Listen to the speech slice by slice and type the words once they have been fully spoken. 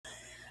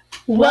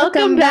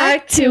Welcome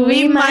back to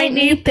We Might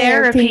Need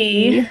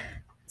Therapy.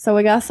 So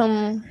we got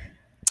some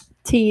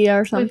tea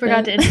or something. We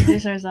forgot to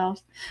introduce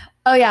ourselves.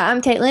 Oh yeah,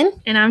 I'm Caitlin.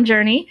 And I'm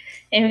Journey.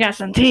 And we got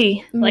some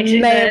tea, like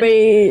she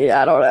Maybe, said.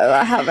 I don't know.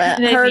 I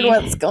haven't Maybe. heard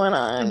what's going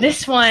on.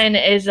 This one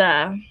is,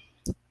 we're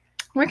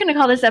going to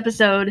call this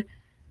episode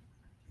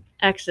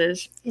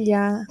X's.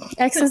 Yeah.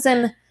 X's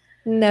and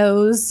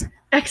nose.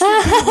 X's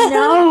and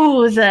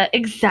nose.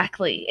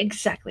 Exactly.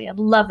 I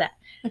love that.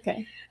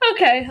 Okay.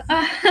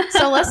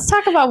 So let's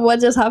talk about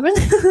what just happened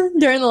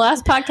during the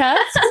last podcast.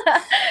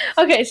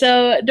 Okay,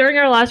 so during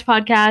our last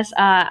podcast,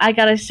 I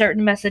got a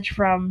certain message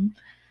from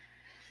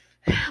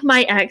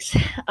my ex,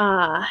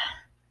 and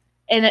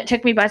it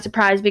took me by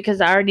surprise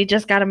because I already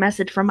just got a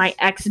message from my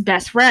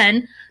ex-best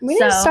friend. We need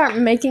to start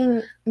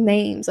making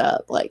names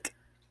up. Like,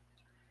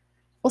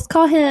 let's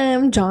call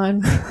him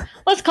John.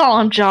 Let's call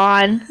him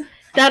John.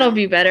 That'll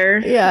be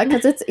better. Yeah,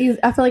 because it's easy.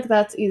 I feel like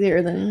that's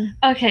easier than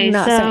not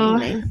saying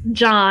name.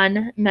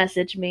 John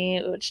messaged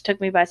me, which took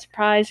me by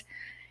surprise.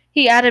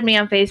 He added me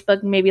on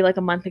Facebook maybe like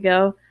a month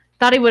ago.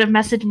 Thought he would have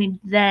messaged me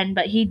then,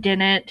 but he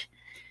didn't.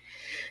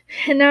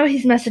 And now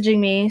he's messaging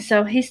me.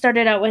 So he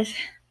started out with,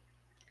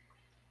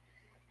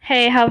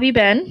 "Hey, how have you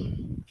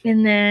been?"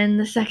 And then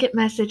the second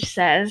message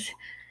says,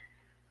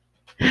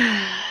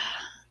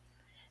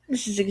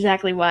 "This is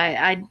exactly why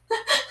I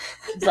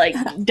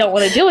don't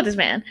want to deal with this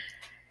man.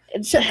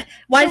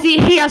 Why is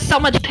he has so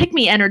much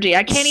pick-me energy?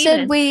 I can't even."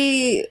 Should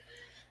we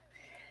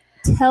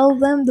tell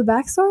them the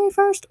backstory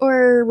first,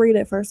 or read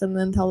it first and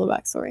then tell the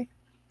backstory?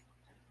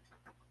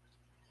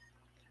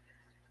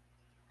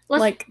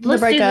 Let's the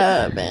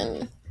breakup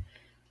and...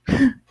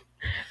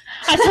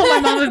 I told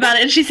my mom about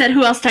it, and she said,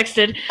 "Who else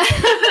texted?"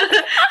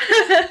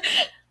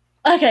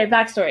 Okay,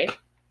 backstory.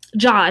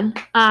 John.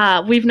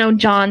 We've known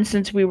John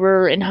since we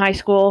were in high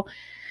school.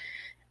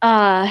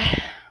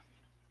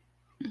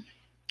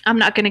 I'm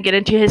not going to get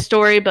into his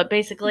story, but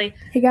basically...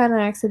 He got in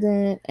an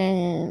accident,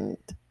 and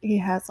he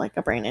has, like,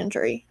 a brain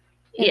injury.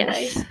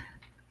 Yes.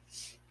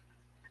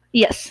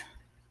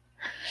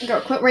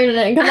 Girl, quit reading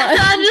it. Come on.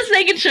 I'm just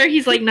making sure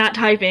he's, not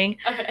typing.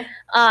 Okay.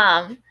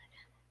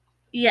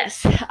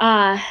 Yes.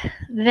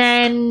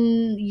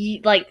 Then,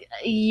 a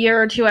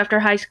year or two after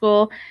high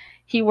school,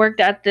 he worked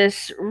at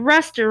this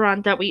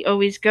restaurant that we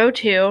always go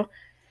to.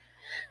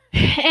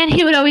 And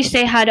he would always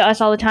say hi to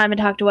us all the time and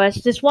talk to us.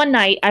 This one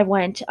night, I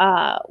went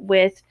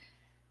with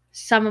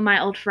some of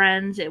my old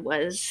friends. It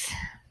was...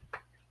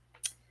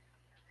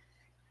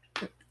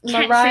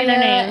 Mariah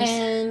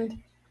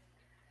and...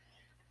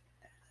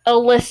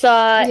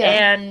 Alyssa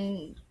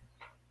and...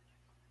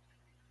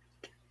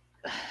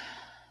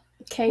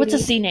 Katie. What's a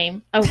C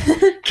name? Oh,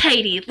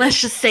 Katie.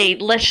 Let's just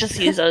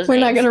use those We're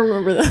names. not going to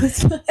remember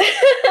those.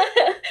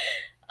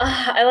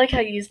 I like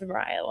how you use the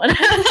Mariah one.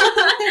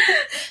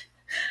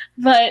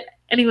 But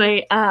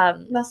anyway,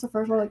 that's the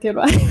first one that came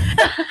by.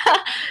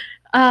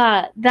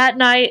 That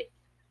night,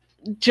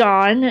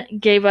 John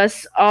gave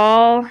us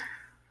all...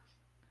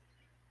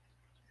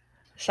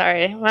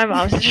 Sorry, my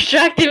mom's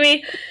distracting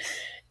me.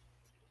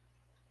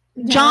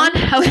 John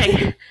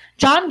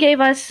gave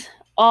us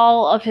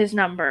all of his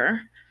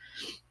number.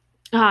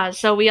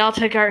 So we all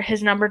took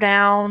his number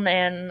down,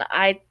 and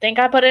I think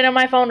I put it in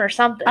my phone or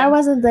something. I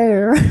wasn't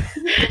there.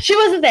 She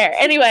wasn't there.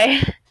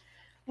 Anyway,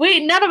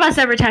 none of us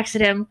ever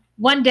texted him.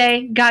 One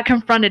day, got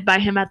confronted by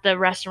him at the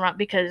restaurant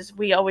because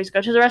we always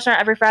go to the restaurant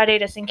every Friday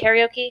to sing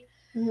karaoke.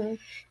 Mm-hmm.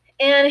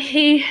 And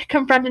he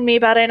confronted me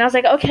about it, and I was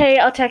like, "Okay,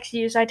 I'll text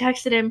you." So I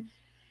texted him,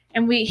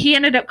 and he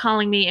ended up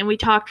calling me, and we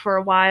talked for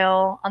a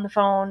while on the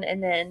phone,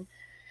 and then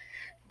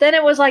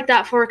it was like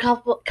that for a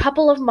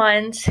couple of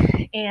months,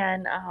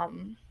 and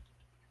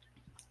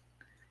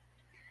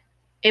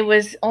it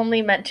was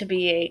only meant to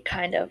be a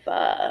kind of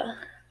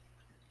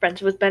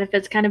friends with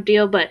benefits kind of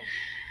deal, but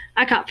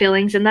I caught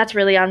feelings, and that's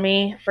really on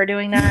me for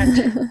doing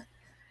that.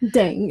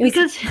 Dang.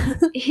 Because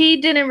he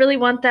didn't really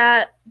want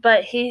that,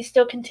 but he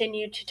still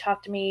continued to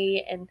talk to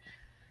me and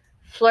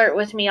flirt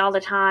with me all the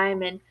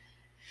time, and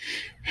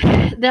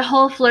the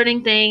whole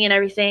flirting thing and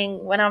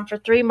everything went on for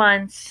 3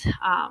 months.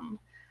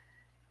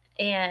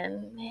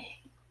 And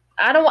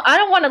I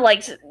don't want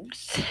to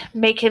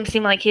make him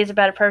seem like he's a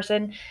better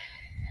person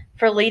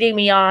for leading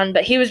me on,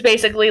 but he was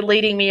basically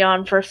leading me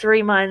on for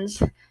 3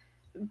 months,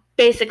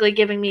 basically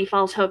giving me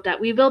false hope that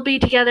we will be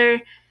together.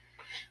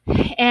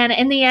 And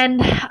in the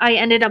end, I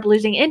ended up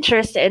losing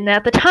interest. And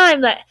at the time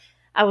that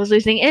I was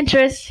losing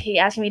interest, he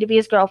asked me to be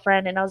his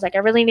girlfriend. And I was like, I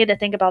really need to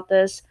think about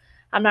this.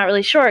 I'm not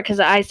really sure, because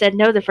I said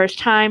no the first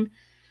time.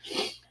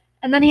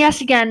 And then he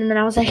asked again, and then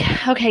I was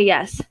like, okay,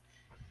 yes.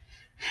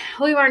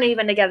 We weren't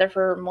even together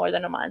for more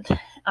than a month.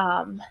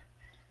 I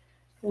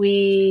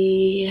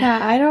did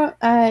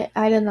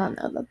not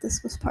know that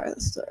this was part of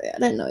the story. I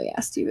didn't know he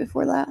asked you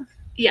before that.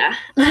 Yeah.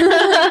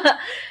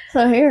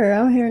 So I'm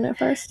hearing it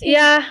first.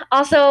 Yeah.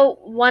 Also,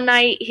 one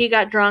night he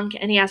got drunk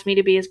and he asked me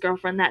to be his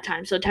girlfriend that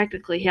time. So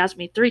technically he asked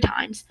me 3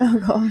 times. Oh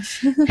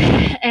gosh.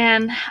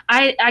 And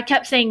I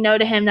kept saying no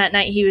to him that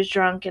night he was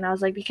drunk. And I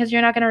was like, because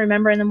you're not going to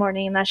remember in the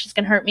morning and that's just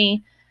going to hurt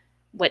me.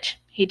 Which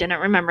he didn't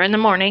remember in the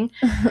morning.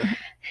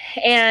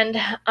 And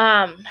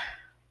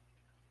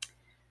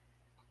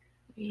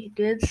we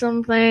did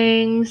some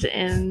things,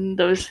 and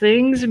those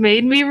things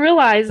made me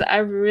realize I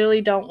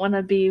really don't want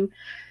to be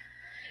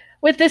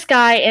with this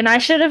guy, and I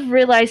should have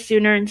realized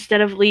sooner instead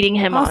of leading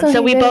him Also, on.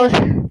 So we both.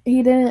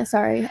 He didn't.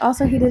 Sorry.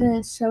 Also, he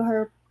didn't show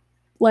her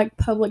like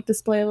public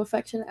display of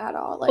affection at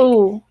all. Like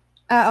Ooh.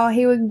 at all.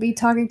 He would be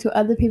talking to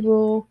other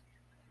people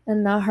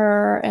and not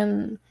her,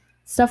 and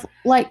stuff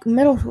like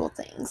middle school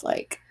things.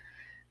 Like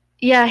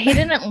Yeah, he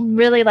didn't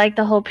really like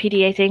the whole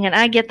PDA thing, and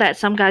I get that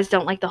some guys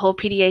don't like the whole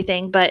PDA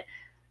thing, but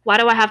why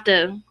do I have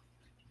to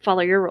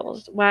follow your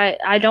rules? Why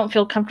I don't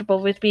feel comfortable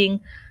with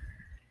being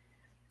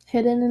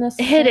hidden in a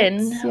sense.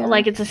 hidden, Yeah.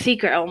 like it's a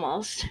secret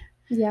almost.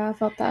 Yeah, I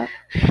felt that.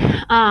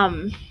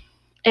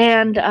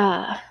 And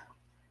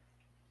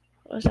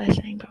what was I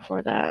saying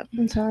before that?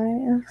 I'm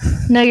sorry.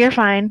 No, you're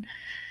fine.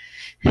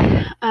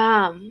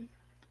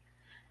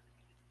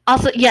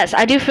 Also, yes,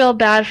 I do feel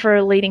bad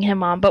for leading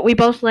him on, but we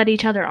both led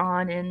each other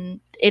on, and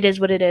it is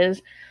what it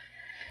is.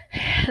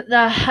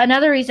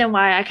 Another reason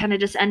why I kind of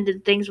just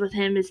ended things with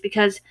him is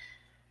because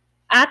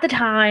at the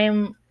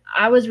time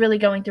I was really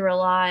going through a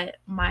lot.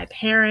 My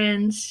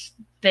parents,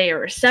 they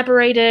were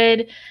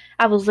separated.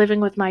 I was living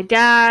with my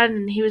dad,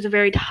 and he was a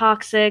very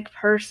toxic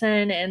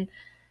person, and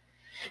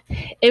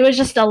it was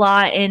just a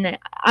lot. And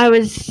I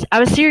was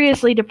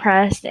seriously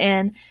depressed,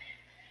 and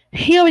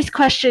he always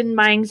questioned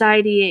my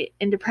anxiety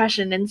and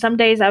depression. And some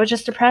days I was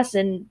just depressed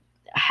and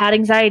had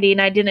anxiety,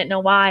 and I didn't know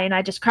why, and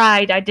I just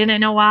cried. I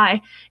didn't know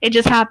why. It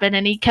just happened,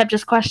 and he kept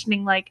just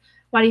questioning, like,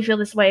 why do you feel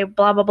this way?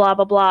 Blah blah blah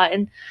blah blah.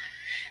 And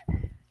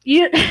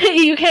you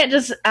can't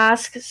just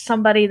ask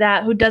somebody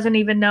that who doesn't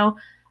even know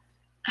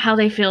how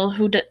they feel,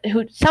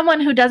 someone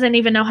who doesn't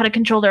even know how to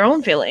control their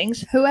own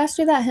feelings. Who asked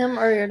you that, him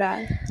or your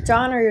dad?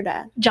 John or your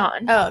dad?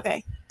 John. Oh,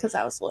 okay. Because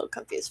I was a little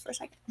confused for a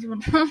second.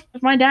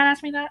 If my dad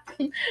asked me that.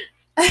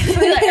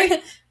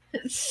 Okay.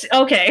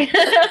 Okay.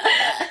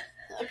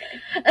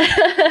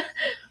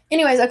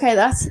 Anyways, okay,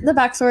 that's the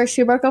backstory.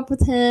 She broke up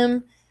with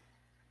him,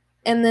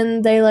 and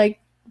then they like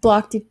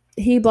blocked you.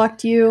 He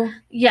blocked you.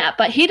 Yeah,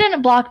 but he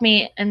didn't block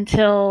me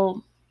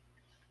until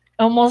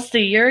almost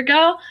a year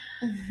ago.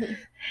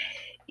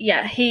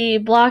 Yeah, he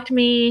blocked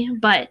me,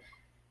 but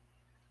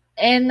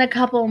in the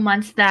couple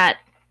months that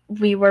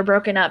we were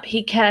broken up,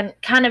 he kind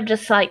of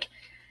just like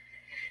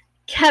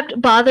kept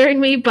bothering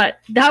me, but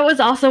that was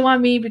also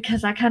on me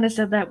because I kind of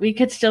said that we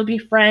could still be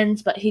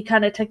friends, but he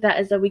kind of took that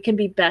as that we can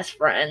be best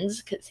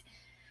friends because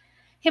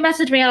he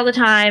messaged me all the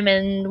time,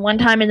 and one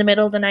time in the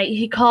middle of the night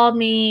he called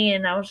me,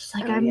 and I was just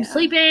like, I'm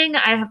sleeping,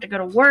 I have to go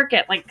to work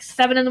at like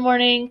 7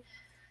 a.m,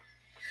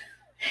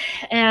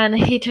 and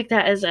he took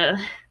that as a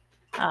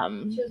she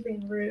was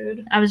being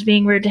rude. I was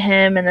being rude to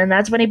him, and then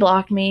that's when he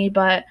blocked me.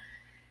 But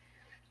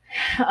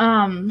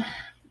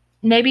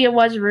maybe it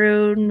was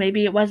rude,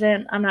 maybe it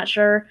wasn't, I'm not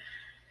sure.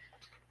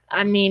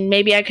 I mean,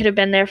 maybe I could have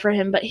been there for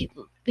him, but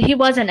he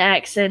was an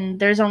ex, and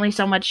there's only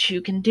so much you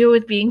can do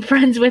with being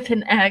friends with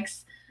an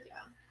ex.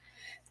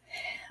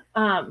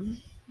 Yeah.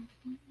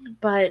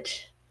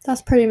 But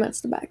that's pretty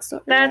much the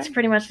backstory. That's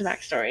pretty much the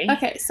backstory.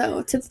 Okay,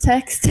 so to the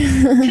text. To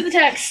the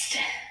text.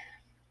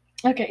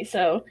 Okay,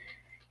 so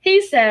he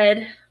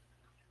said,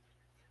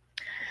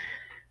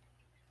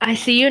 I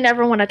see you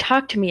never want to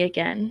talk to me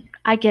again.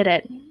 I get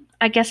it.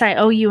 I guess I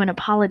owe you an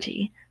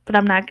apology, but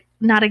I'm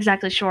not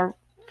exactly sure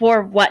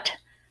for what.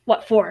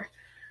 What for?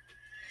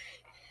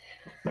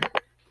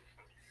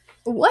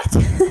 What?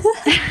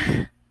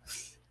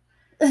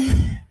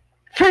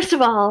 First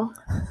of all,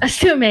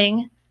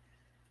 assuming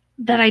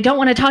that I don't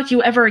want to talk to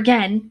you ever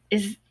again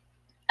is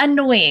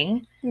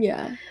annoying.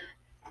 Yeah.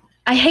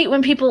 I hate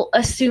when people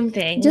assume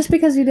things. Just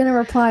because you didn't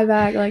reply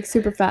back like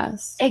super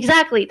fast.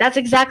 Exactly. That's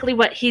exactly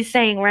what he's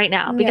saying right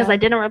now. Because I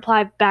didn't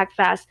reply back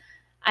fast,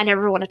 I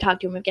never want to talk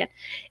to him again.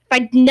 If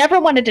I never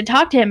wanted to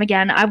talk to him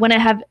again, I wouldn't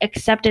have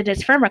accepted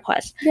his friend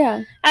request.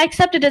 Yeah. I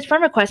accepted his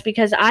friend request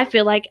because I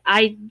feel like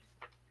I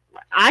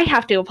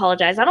have to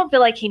apologize. I don't feel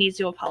like he needs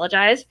to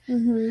apologize.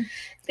 Mm-hmm.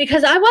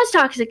 Because I was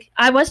toxic.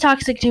 I was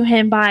toxic to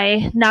him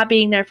by not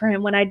being there for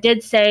him when I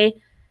did say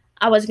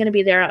I was going to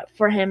be there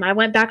for him. I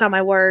went back on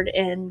my word,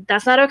 and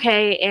that's not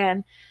okay.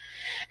 And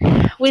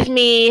with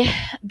me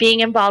being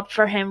involved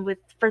for him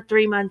for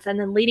 3 months and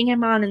then leading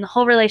him on in the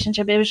whole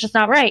relationship, it was just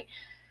not right.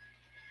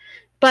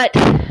 But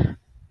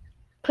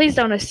please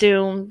don't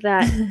assume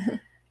that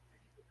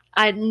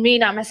me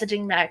not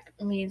messaging back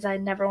means I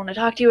never want to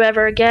talk to you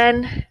ever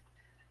again.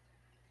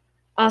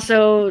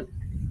 Also,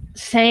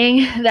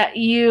 saying that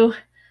you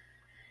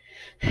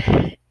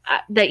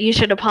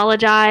should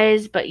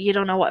apologize, but you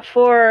don't know what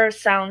for,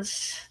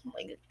 sounds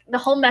like the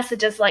whole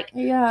message is like,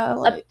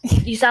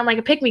 you sound like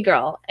a pick-me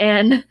girl,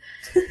 and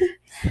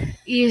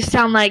you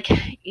sound like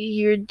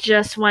you're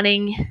just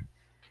wanting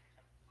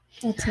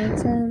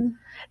attention.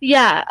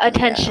 Yeah,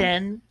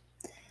 attention.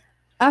 Yeah.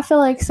 I feel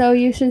like so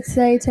you should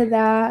say to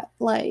that,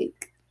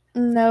 like,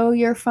 no,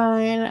 you're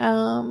fine.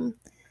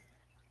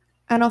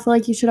 I don't feel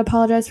like you should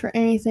apologize for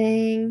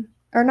anything.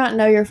 Or not,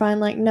 no, you're fine.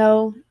 Like,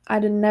 no, I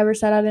never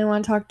said I didn't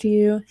want to talk to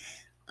you.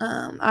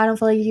 I don't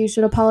feel like you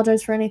should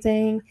apologize for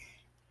anything.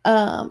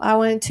 I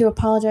wanted to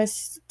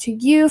apologize to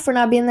you for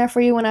not being there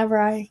for you whenever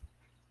I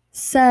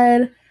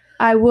said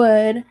I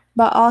would,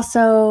 but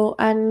also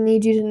I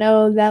need you to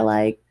know that,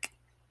 like,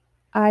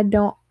 I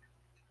don't,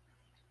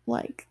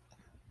 like,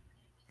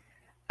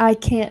 I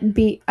can't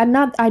be,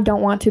 not I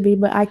don't want to be,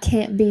 but I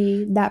can't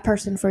be that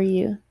person for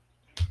you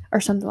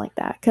or something like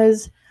that,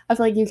 because I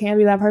feel like you can't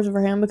be that person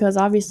for him because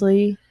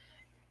obviously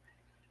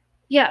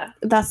Yeah.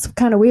 that's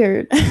kind of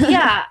weird.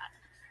 Yeah.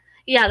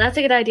 Yeah, that's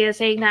a good idea,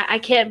 saying that I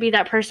can't be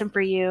that person for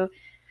you.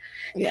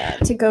 Yeah,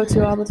 to go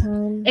to all the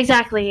time.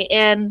 Exactly.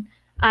 And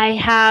I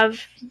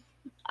have,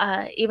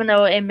 even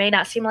though it may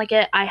not seem like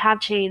it, I have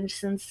changed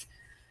since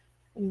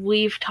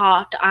we've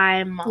talked.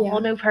 I'm a whole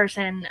new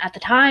person. At the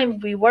time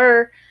we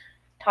were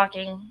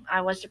talking,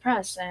 I was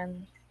depressed,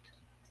 and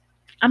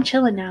I'm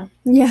chilling now.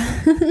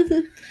 Yeah.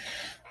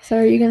 So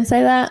are you going to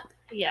say that?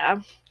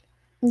 Yeah.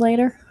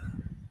 Later?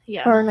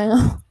 Yeah. Or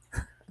now?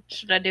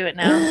 Should I do it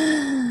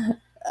now?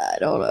 I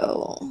don't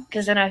know.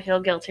 Because then I feel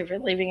guilty for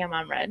leaving him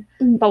unread.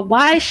 But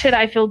why should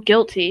I feel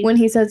guilty? When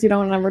he says you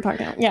don't want to ever talk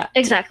to him. Yeah.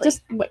 Exactly.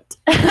 Just wait.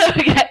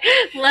 Okay.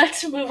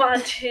 Let's move on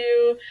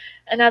to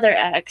another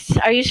ex.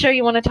 Are you sure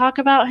you want to talk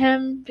about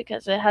him?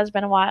 Because it has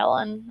been a while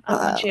and I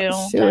want you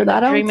to end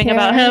up dreaming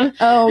about him.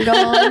 Oh, go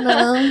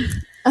on.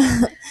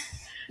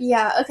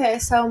 Yeah, okay.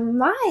 So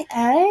my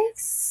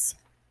ex,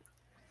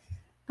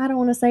 I don't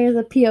want to say is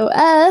a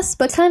POS,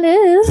 but kind of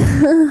is.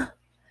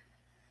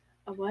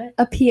 A what?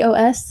 A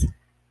POS.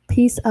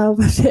 Piece of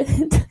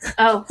shit.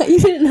 Oh. You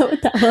didn't know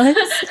what that was?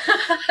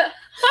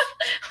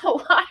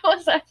 Why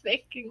was I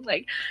thinking,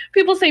 like,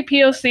 people say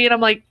POC and I'm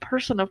like,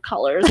 person of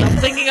colors. I'm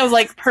thinking of,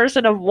 like,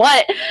 person of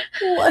what?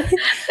 What?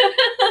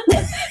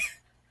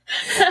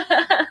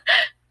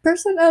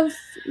 Person of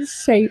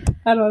shape.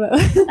 I don't know.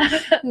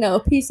 No,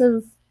 piece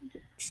of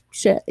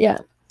shit. Yeah.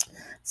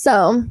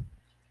 So,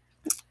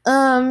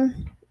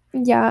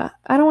 yeah,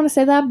 I don't want to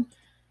say that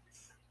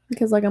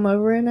because, like, I'm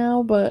over it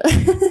now, but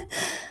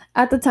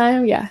at the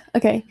time, yeah.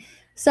 Okay.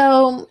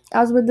 So,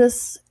 I was with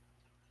this,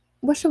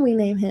 what should we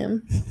name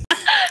him?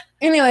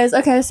 Anyways,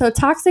 okay, so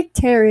Toxic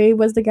Terry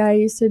was the guy I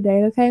used to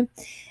date, okay?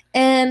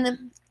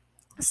 And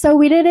so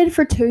we did it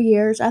for 2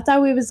 years. I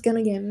thought we was going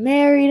to get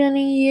married in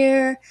a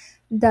year.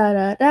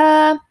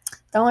 The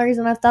only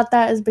reason I thought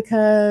that is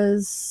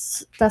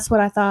because that's what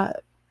I thought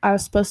I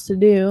was supposed to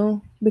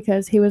do,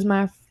 because he was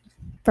my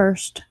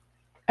first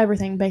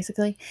everything,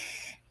 basically.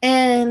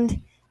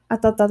 And I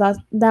thought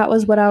that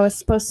was what I was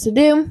supposed to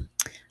do.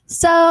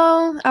 So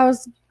I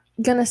was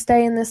going to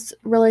stay in this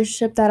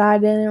relationship that I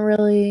didn't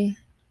really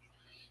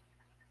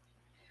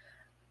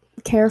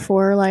care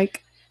for.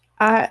 Like,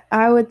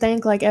 I would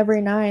think, like,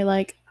 every night,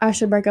 like, I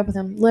should break up with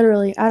him.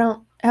 Literally.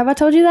 Have I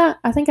told you that?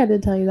 I think I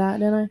did tell you that,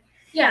 didn't I?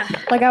 Yeah.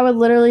 Like, I would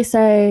literally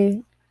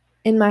say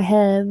in my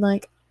head,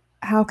 like,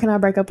 how can I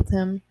break up with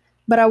him?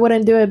 But I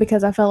wouldn't do it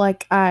because I felt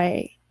like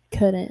I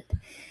couldn't.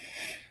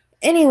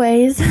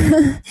 Anyways,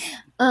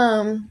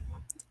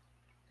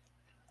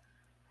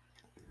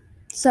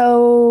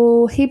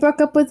 so he broke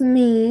up with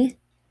me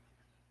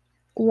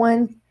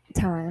one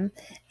time.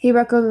 He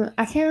broke up,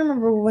 I can't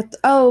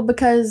remember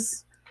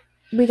because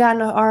we got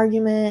in an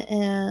argument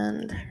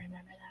and I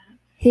remember that.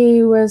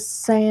 he was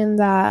saying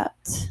that,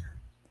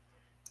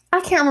 I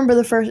can't remember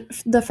the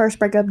first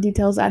breakup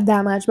details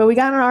that much, but we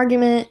got in an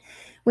argument.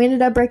 We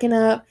ended up breaking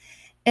up,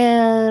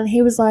 and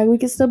he was like, we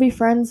could still be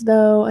friends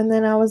though. And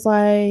then I was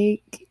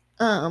like,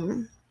 I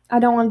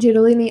don't want you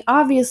to leave me,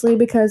 obviously,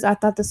 because I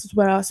thought this is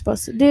what I was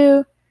supposed to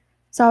do.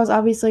 So I was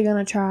obviously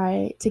going to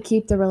try to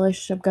keep the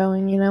relationship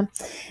going, you know?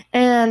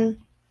 And,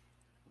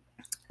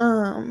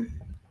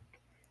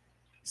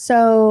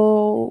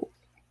 so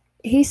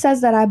he says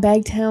that I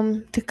begged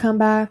him to come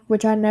back,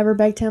 which I never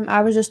begged him.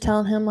 I was just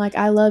telling him, like,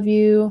 I love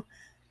you.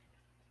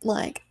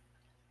 Like,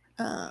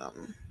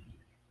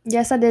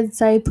 yes, I did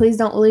say, please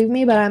don't leave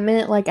me, but I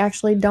meant, like,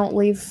 actually don't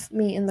leave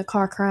me in the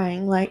car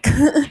crying. Like,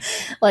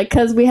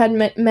 because we had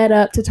met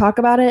up to talk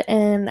about it,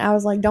 and I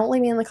was like, don't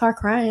leave me in the car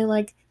crying.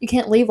 Like, you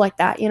can't leave like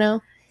that, you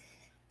know?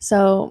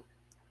 So.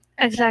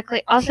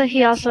 Exactly. Also,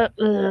 he also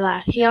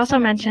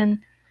mentioned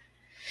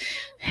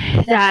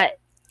that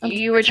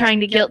you were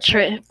trying to guilt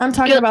trip. I'm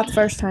talking about the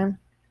first time.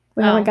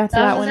 We haven't got to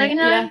that one yet.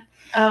 Yeah.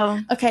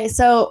 Oh. Okay,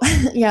 so,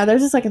 yeah,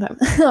 there's a second time,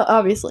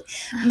 obviously.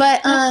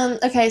 But,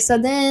 okay, so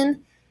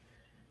then,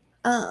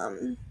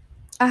 I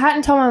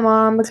hadn't told my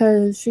mom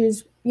because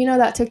she's, you know,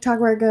 that TikTok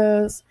where it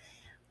goes,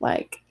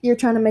 like, you're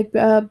trying to make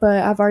up,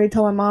 but I've already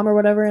told my mom or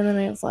whatever, and then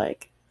it was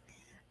like,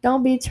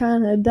 don't be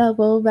trying to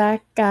double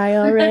back, I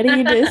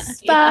already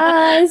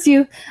despise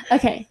you.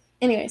 Okay,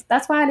 anyways,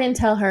 that's why I didn't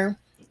tell her.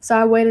 So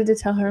I waited to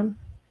tell her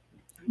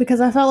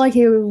because I felt like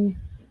he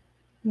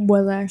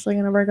was actually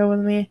going to break up with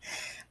me.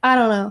 I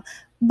don't know.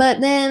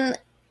 But then,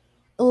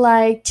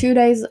 like, 2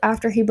 days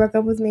after he broke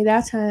up with me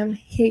that time,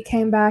 he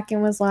came back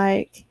and was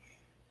like,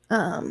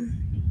 have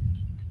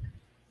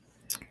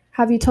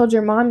you told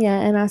your mom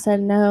yet? And I said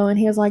no. And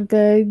he was like,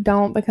 good,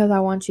 don't, because I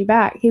want you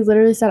back. He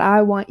literally said,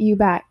 I want you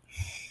back.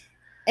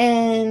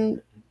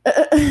 And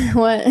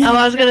What? Oh,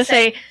 I was gonna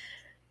say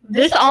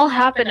this all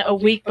happened a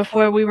week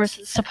before we were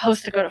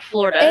supposed to go to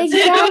Florida.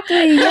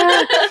 Exactly.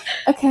 Yeah.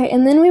 Okay,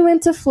 and then we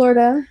went to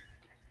Florida.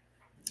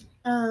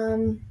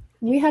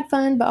 We had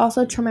fun, but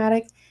also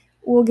traumatic.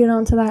 We'll get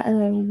onto that in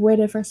a way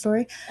different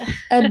story,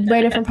 a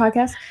way different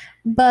podcast.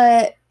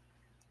 But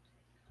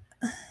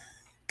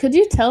could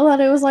you tell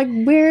that it was like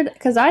weird?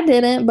 Because I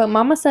didn't, but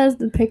Mama says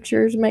the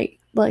pictures make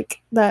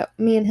like that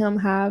me and him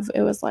have.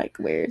 It was like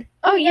weird.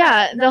 Oh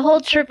yeah, the whole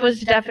trip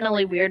was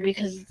definitely weird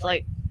because it's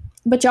like.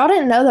 But y'all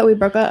didn't know that we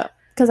broke up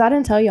because I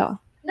didn't tell y'all.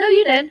 No,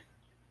 you did.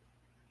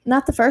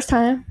 Not the first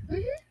time.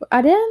 Mm-hmm.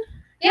 I did.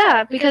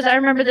 Yeah, because I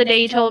remember the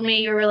day you told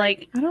me you were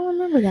like. I don't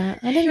remember that.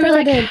 I didn't you think were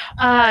like,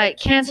 I did.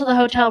 Cancel the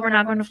hotel. We're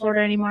not going to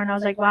Florida anymore. And I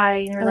was like, why?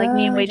 And you're like,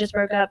 me and Wade just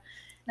broke up.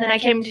 Then I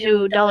came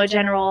to Dollar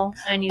General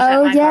and you sat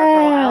in my car for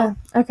a while.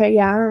 Okay,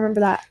 yeah, I remember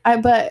that.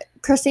 But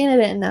Christina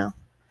didn't know.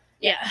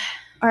 Yeah.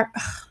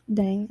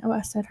 Dang,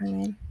 I said her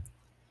name.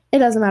 It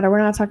doesn't matter. We're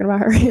not talking about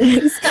her.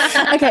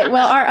 Okay,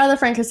 well, our other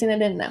friend Christina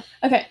didn't know.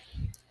 Okay.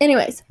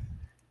 Anyways.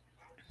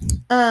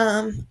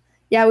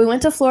 Yeah, we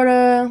went to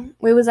Florida.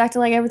 We was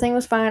acting like everything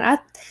was fine.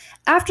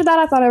 After that,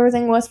 I thought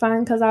everything was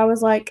fine because I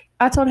was like,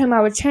 I told him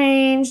I would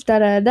change,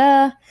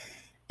 and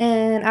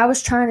I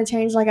was trying to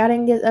change. Like, I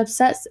didn't get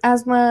upset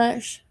as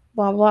much,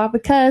 blah, blah,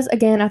 because,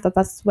 again, I thought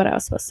that's what I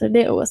was supposed to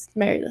do, was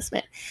marry this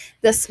man.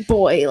 This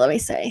boy, let me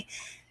say.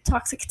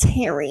 Toxic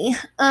Terry.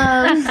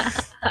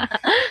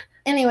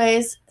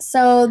 Anyways,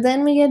 so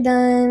then we get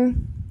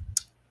done.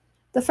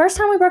 The first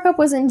time we broke up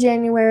was in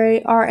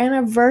January. Our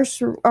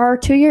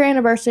 2-year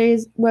anniversary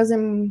was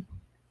in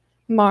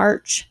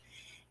March.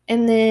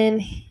 And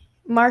then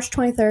March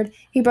 23rd,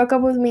 he broke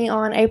up with me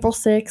on April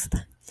 6th.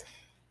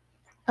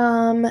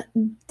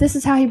 This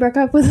is how he broke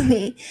up with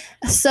me.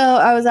 So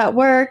I was at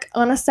work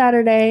on that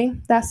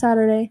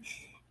Saturday,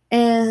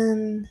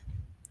 and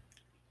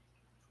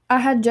I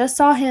had just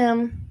saw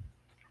him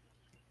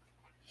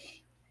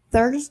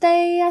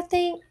Thursday, I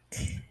think.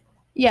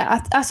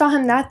 Yeah, I saw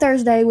him that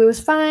Thursday. We was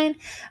fine.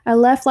 I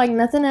left like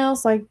nothing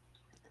else, like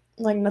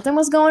nothing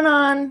was going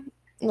on.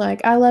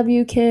 Like, I love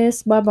you,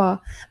 kiss, blah, blah,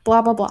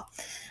 blah, blah, blah.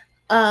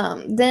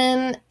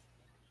 Then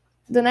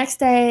the next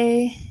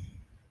day,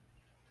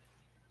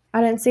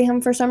 I didn't see him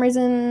for some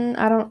reason.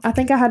 I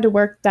think I had to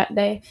work that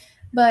day.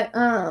 But,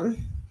 and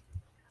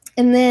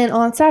then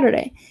on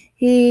Saturday,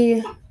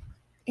 he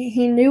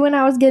knew when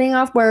I was getting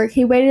off work.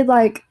 He waited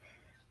like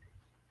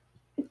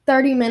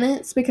 30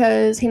 minutes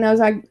because he knows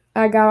I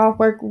got off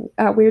work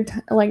at weird,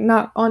 like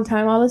not on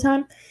time all the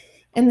time.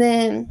 And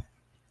then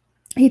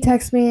he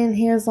texted me and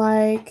he was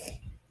like,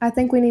 I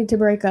think we need to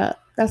break up.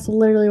 That's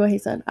literally what he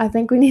said. I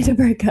think we need to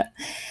break up.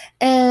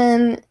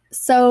 And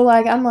so,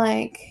 like, I'm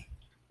like,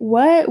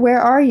 what?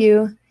 Where are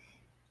you?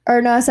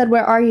 Or no, I said,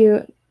 where are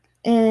you?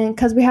 And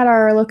because we had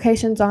our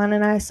locations on,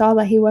 and I saw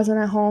that he wasn't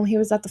at home. He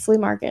was at the flea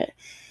market.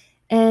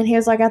 And he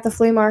was, like, at the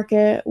flea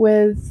market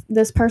with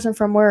this person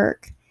from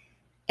work.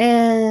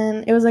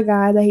 And it was a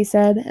guy that he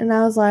said. And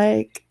I was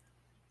like,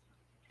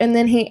 and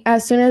then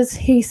as soon as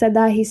he said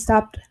that, he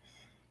stopped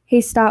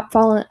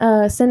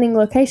sending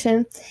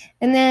location.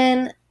 And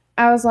then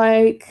I was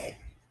like,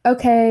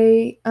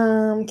 okay,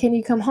 can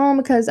you come home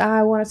because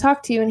I want to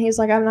talk to you? And he's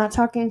like, I'm not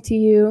talking to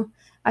you.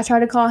 I tried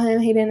to call him.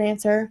 He didn't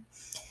answer.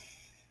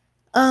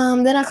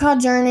 Then I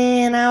called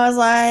Journey and I was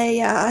like,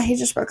 yeah, he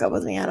just broke up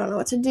with me. I don't know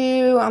what to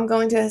do. I'm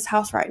going to his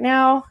house right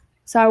now.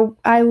 So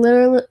I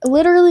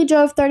literally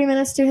drove 30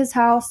 minutes to his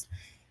house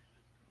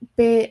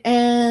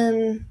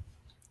and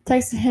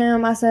texted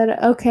him. I said,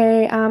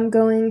 okay, I'm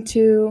going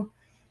to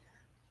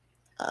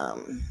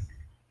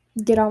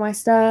get all my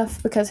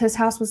stuff because his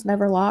house was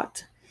never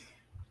locked.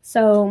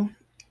 So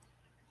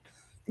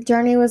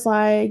Journey was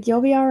like,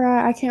 you'll be all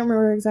right. I can't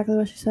remember exactly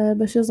what she said,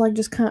 but she was like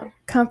just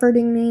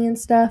comforting me and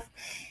stuff.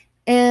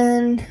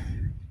 And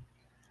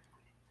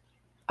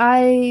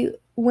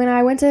when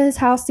I went to his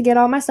house to get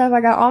all my stuff, I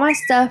got all my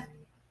stuff.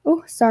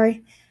 Oh,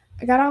 sorry.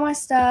 I got all my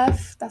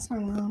stuff. That's my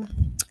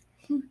mom.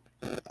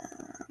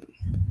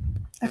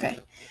 Okay.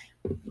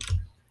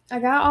 I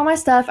got all my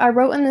stuff. I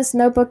wrote in this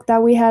notebook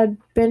that we had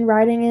been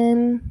writing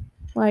in,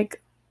 like,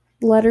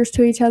 letters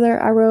to each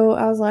other. I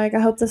was like,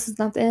 I hope this is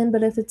not the end,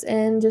 but if it's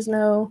in, just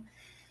know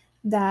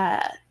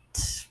that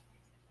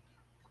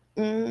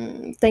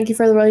thank you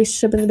for the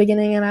relationship in the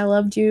beginning and I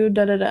loved you,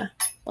 da-da-da.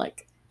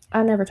 Like,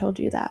 I never told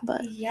you that,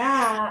 but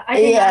yeah, I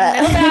did not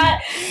know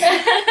that.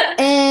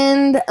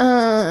 And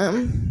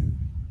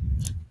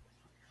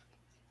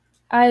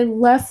I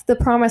left the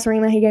promise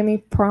ring that he gave me.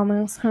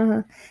 Promise.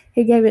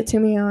 He gave it to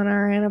me on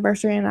our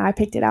anniversary and I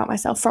picked it out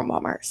myself from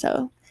Walmart.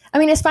 So, I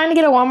mean, it's fine to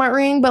get a Walmart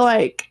ring, but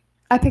like,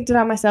 I picked it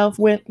out myself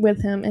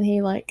with him and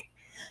he like,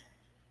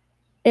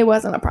 it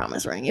wasn't a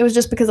promise ring. It was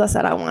just because I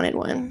said I wanted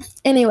one.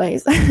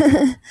 Anyways, gave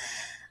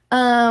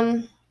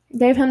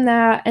him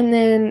that and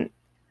then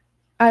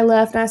I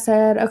left and I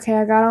said, okay,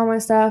 I got all my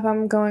stuff.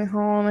 I'm going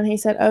home. And he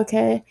said,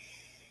 okay.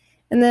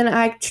 And then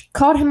I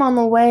called him on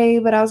the way,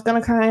 but I was going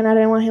to cry and I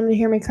didn't want him to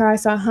hear me cry.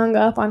 So I hung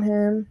up on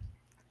him.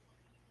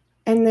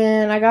 And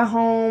then I got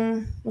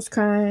home, was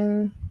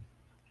crying.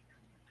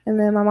 And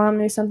then my mom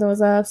knew something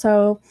was up,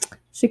 so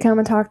she come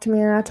and talked to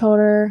me, and I told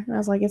her, and I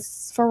was like,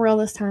 it's for real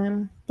this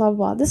time, blah, blah,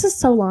 blah. This is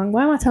so long.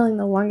 Why am I telling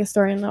the longest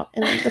story in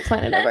the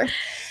planet of Earth?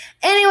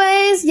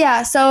 Anyways,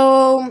 yeah,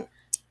 so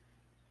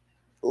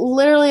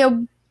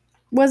literally,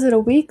 was it a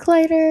week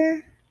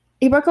later?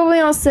 He broke up with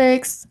me on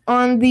 6th,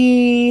 on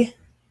the,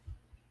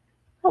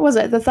 what was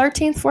it, the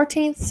 13th,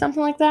 14th,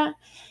 something like that?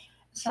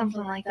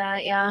 Something like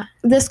that, yeah.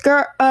 This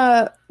girl,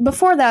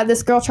 before that,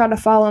 this girl tried to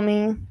follow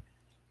me,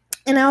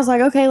 and I was like,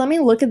 okay, let me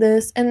look at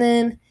this, and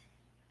then,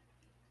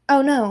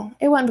 oh no,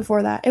 it wasn't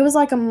before that. It was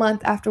like a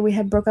month after we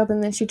had broke up,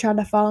 and then she tried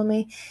to follow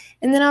me,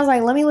 and then I was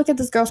like, let me look at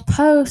this girl's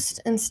post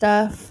and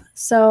stuff.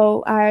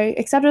 So I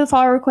accepted the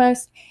follow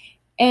request,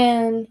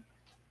 and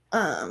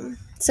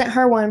sent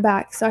her one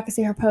back so I could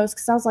see her post,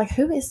 because I was like,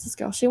 who is this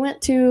girl? She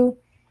went to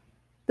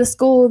the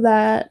school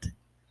that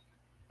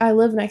I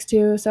live next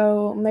to,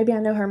 so maybe I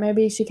know her.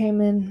 Maybe she came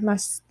in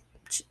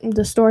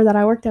the store that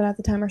I worked at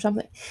the time or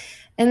something.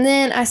 And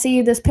then I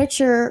see this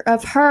picture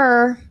of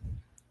her,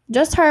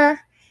 just her,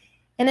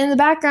 and in the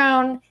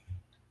background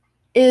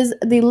is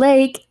the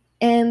lake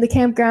and the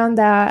campground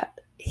that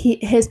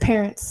his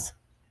parents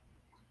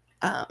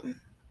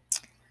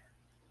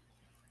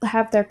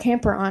have their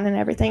camper on and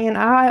everything. And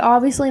I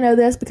obviously know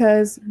this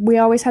because we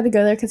always had to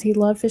go there because he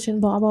loved fishing,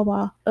 blah, blah,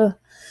 blah.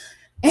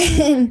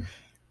 And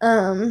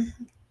I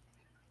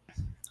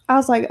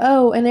was like,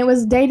 oh, and it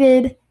was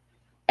dated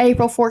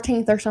April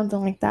 14th or something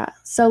like that.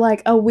 So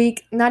like a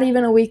week, not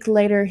even a week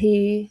later,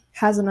 he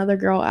has another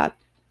girl at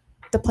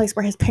the place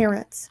where his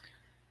parents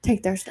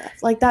take their stuff.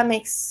 Like, that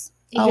makes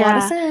a lot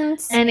of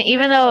sense. And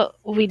even though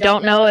we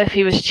don't know if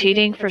he was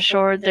cheating for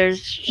sure,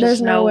 there's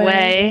just no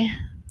way.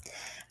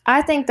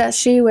 I think that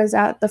she was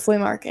at the flea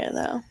market,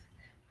 though.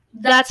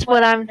 That's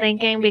what I'm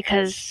thinking,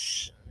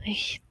 because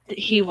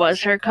he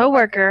was her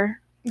coworker.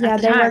 Yeah,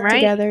 they worked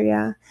together,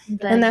 yeah.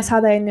 And that's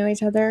how they knew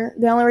each other.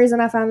 The only reason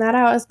I found that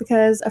out is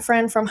because a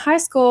friend from high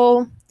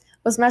school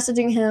was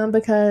messaging him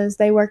because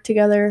they worked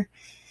together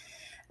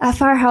at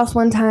Firehouse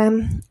one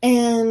time.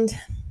 And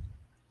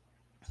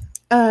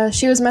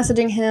she was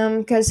messaging him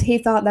because he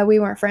thought that we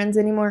weren't friends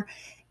anymore.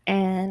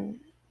 And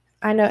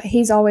I know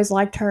he's always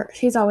liked her.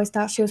 He's always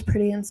thought she was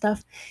pretty and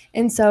stuff.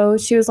 And so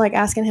she was like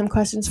asking him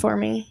questions for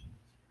me.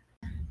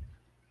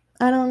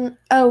 That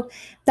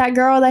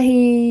girl that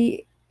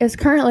he is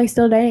currently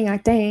still dating, I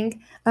think.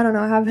 I don't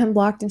know. I have him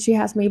blocked and she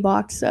has me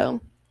blocked, so.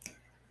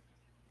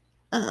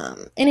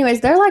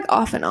 Anyways, they're like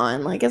off and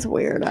on. Like, it's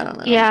weird. I don't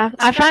know. Yeah,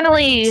 I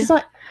finally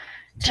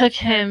took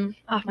him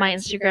off my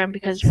Instagram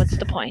because what's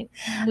the point?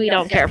 We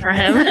don't care for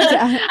him.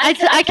 Yeah.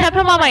 I kept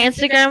him on my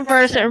Instagram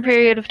for a certain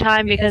period of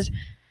time because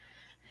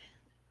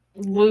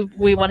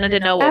we wanted to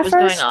know what was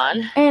going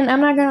on. And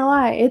I'm not going to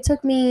lie. It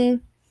took me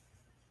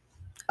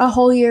a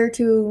whole year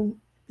to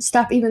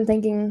stop even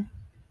thinking,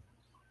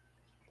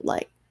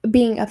 like,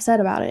 being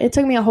upset about it. It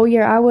took me a whole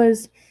year. I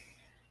was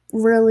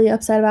really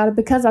upset about it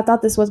because I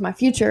thought this was my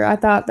future. I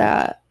thought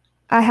that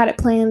I had it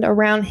planned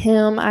around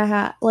him. I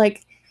had,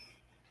 like,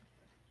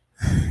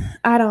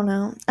 I don't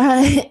know.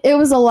 It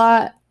was a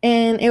lot,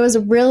 and it was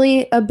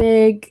really a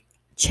big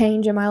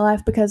change in my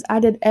life because I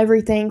did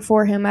everything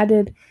for him.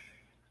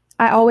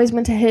 I always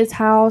went to his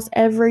house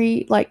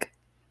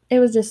it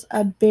was just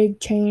a big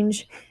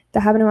change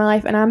that happened in my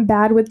life, and I'm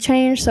bad with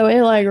change, so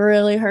it, like,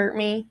 really hurt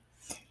me.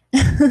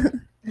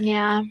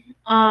 Yeah.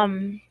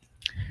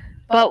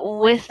 But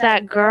with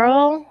that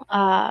girl,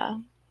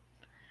 I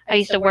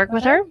used to work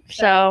with her,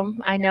 so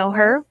I know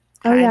her.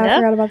 Kinda. Oh, yeah, I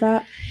forgot about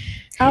that.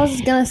 I was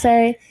just going to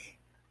say,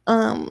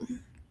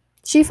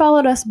 she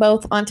followed us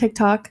both on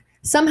TikTok.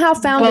 Somehow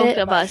found both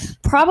of us.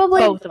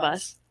 Probably. Both of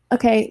us.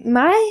 Okay,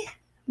 my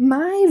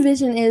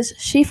vision is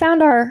she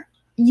found our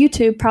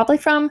YouTube probably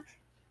from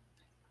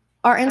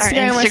our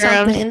Instagram or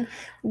something.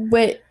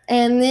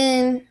 And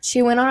then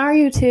she went on our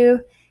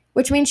YouTube,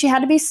 which means she had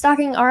to be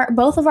stalking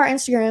both of our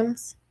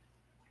Instagrams.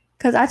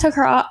 Because I took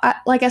her off,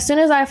 as soon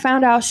as I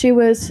found out she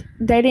was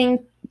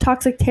dating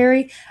Toxic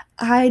Terry,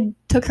 I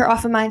took her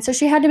off of mine. So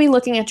she had to be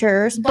looking at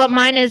yours. But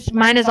mine is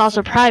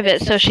also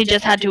private, so she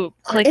just had to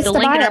click the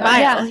link in her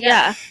bio.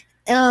 Yeah.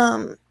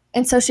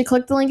 And so she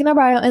clicked the link in her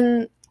bio,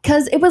 and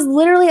because it was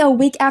literally a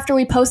week after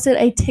we posted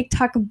a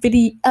TikTok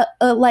video,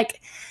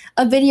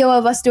 a video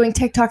of us doing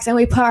TikToks, and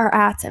we put our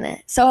ads in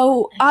it.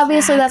 So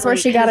obviously that's where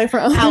she got it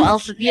from. How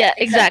else? Yeah,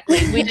 exactly.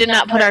 We did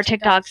not put our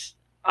TikToks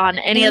on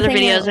any other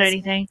videos or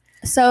anything.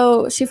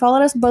 So she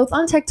followed us both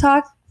on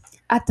TikTok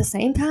at the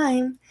same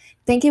time,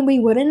 thinking we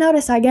wouldn't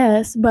notice, I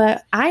guess.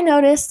 But I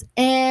noticed,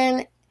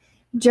 and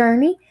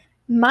Journey,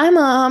 my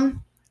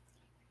mom,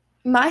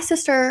 my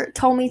sister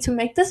told me to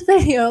make this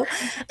video.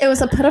 It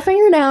was a put a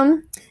finger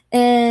down,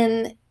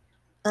 and it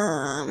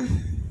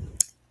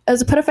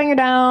was a put a finger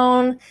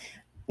down,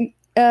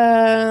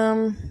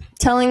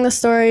 telling the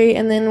story,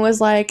 and then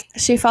was like,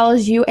 she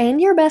follows you and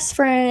your best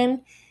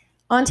friend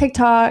on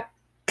TikTok,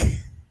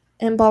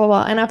 and blah, blah,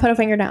 blah. And I put a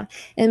finger down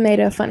and made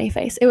a funny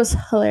face. It was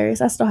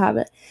hilarious. I still have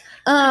it.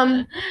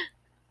 And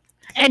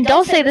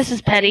don't say this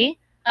is petty.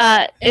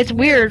 It's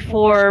weird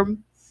for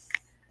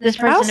this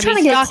person to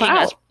be stalking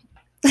us.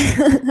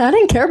 I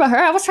didn't care about her.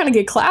 I was trying to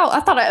get clout.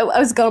 I thought I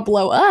was going to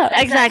blow up.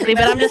 Exactly,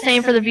 but I'm just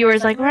saying for the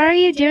viewers, like, why are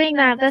you doing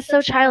that? That's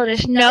so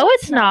childish. No,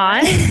 it's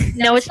not.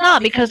 No, it's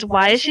not, because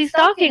why is she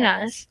stalking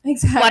us?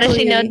 Exactly. Why does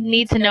she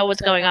need to know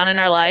what's going on in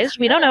our lives?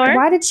 We don't know her.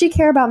 Why did she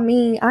care about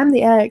me? I'm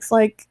the ex.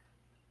 Like,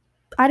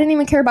 I didn't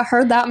even care about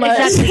her that much.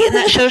 Exactly, and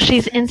that shows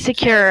she's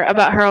insecure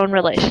about her own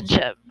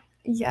relationship.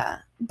 Yeah,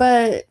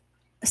 but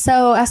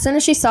so as soon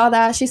as she saw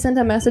that, she sent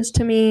a message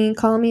to me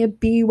calling me a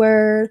B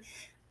word.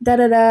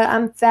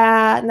 I'm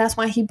fat, and that's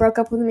why he broke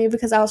up with me,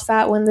 because I was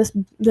fat when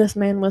this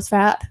man was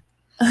fat.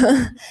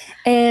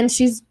 And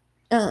she's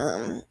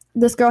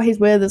this girl he's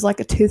with is like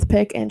a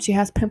toothpick, and she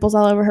has pimples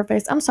all over her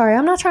face. I'm sorry,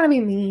 I'm not trying to be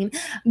mean,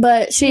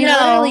 but she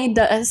really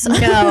does.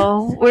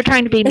 No, we're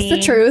trying to be mean. It's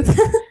the truth.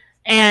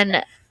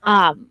 And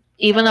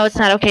even though it's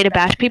not okay to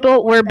bash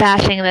people, we're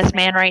bashing this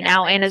man right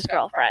now and his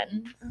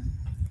girlfriend.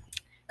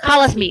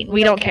 Call us mean,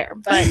 we don't care,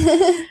 but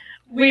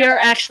we are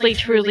actually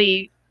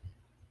truly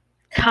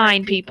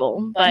kind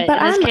people. But in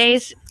this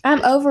case,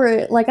 I'm over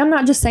it. Like, I'm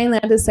not just saying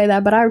that to say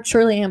that, but I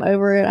truly am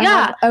over it.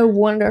 Yeah. I have a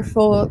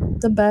wonderful,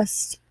 the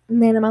best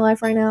man in my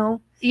life right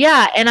now.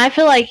 Yeah, and I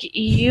feel like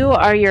you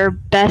are your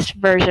best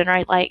version,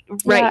 right? Like,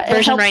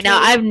 version right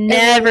now. I've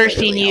never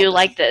seen you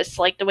like this,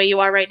 like the way you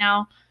are right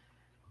now.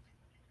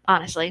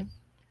 Honestly.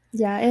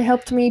 Yeah, it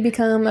helped me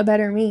become a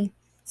better me.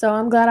 So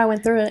I'm glad I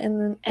went through it in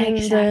the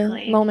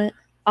moment.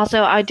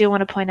 Also, I do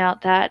want to point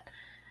out that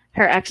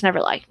her ex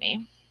never liked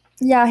me.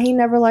 Yeah, he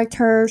never liked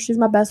her. She's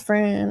my best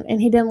friend.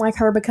 And he didn't like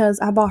her because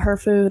I bought her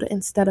food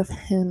instead of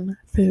him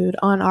food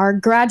on our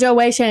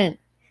graduation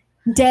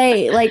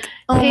day. Like,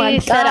 oh my God. He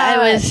said I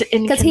was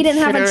inconsiderate. Because he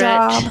didn't have a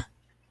job.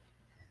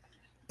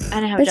 I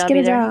didn't have a job get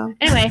either. A job.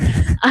 Anyway.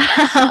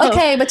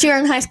 Okay, but you're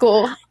in high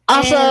school.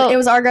 Also, it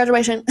was our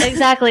graduation.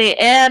 Exactly.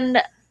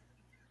 And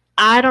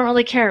I don't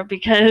really care,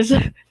 because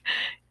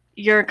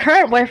your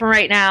current boyfriend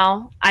right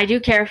now, I do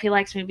care if he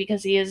likes me,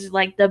 because he is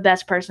like the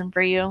best person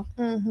for you.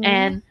 Mm-hmm.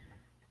 And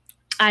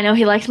I know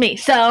he likes me,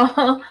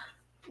 so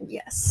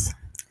yes.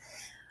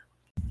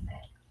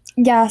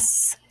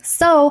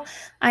 So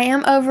I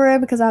am over it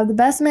because I have the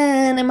best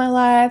man in my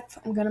life.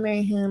 I'm gonna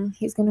marry him.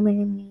 He's gonna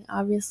marry me,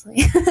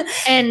 obviously.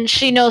 And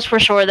she knows for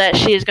sure that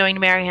she is going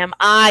to marry him.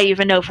 I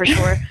even know for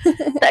sure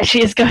that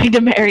she is going to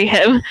marry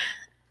him.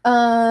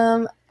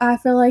 I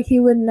feel like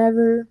he would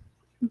never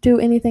do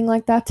anything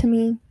like that to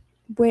me.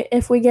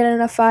 If we get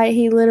in a fight,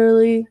 he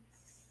literally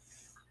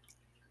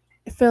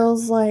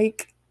feels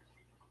like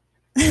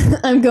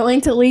I'm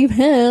going to leave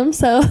him.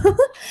 So,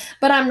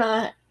 but I'm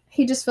not.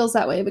 He just feels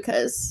that way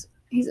because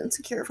he's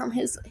insecure from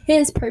his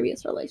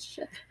previous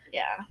relationship.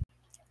 Yeah.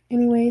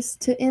 Anyways,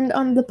 to end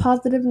on the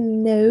positive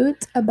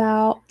note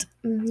about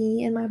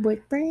me and my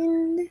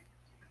boyfriend,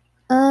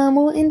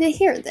 we'll end it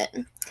here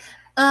then.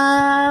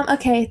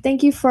 Okay,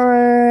 thank you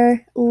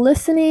for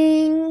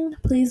listening.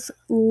 Please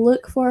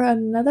look for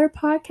another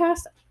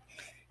podcast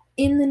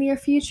in the near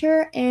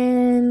future,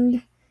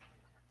 and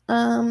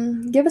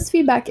give us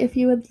feedback if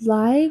you would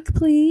like,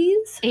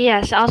 please.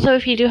 Yes, also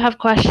if you do have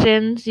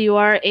questions, you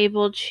are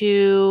able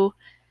to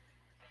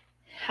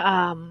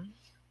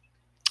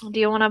do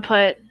you want to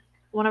put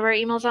one of our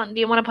emails on? Do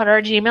you want to put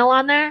our Gmail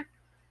on there?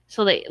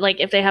 So that, like,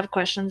 if they have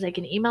questions, they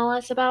can email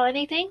us about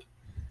anything?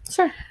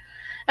 Sure.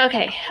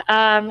 Okay.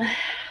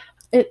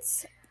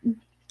 It's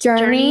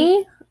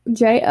Journey,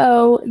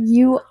 Journee,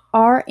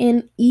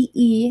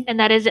 and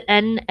that is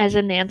N as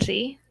in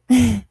Nancy.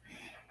 Caitlin,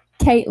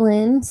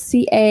 Caitlin.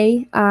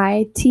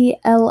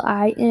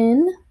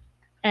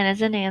 N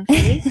as in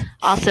Nancy.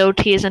 Also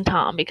T as in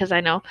Tom, because I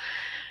know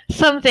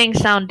some things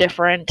sound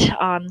different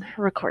on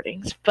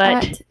recordings.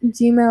 But at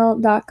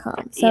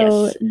gmail.com.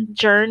 So yes,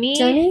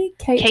 Journey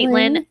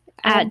Caitlin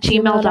at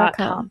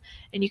gmail.com.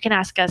 And you can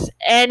ask us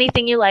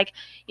anything you like.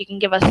 You can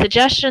give us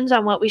suggestions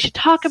on what we should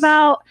talk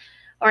about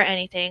or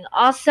anything.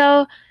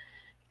 Also,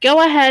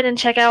 go ahead and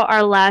check out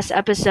our last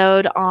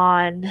episode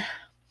on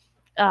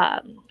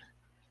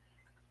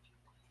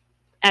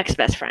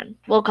ex-best friend.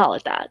 We'll call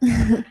it that.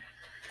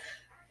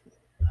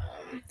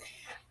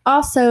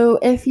 Also,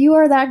 if you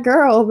are that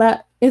girl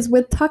that is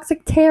with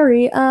Toxic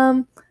Terry,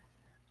 I'm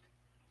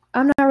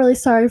not really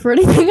sorry for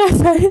anything I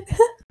said.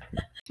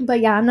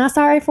 But yeah, I'm not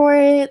sorry for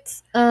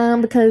it,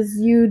 because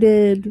you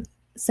did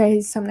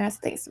say some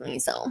nasty things to me,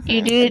 so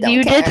you did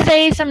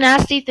say some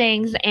nasty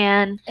things,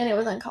 and it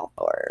was uncalled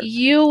for.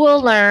 You will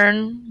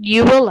learn.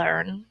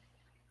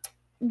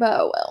 But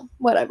oh well,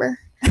 whatever.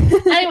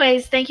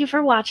 Anyways, thank you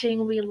for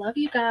watching. We love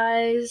you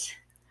guys.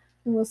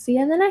 And we'll see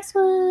you in the next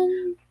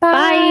one.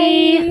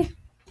 Bye.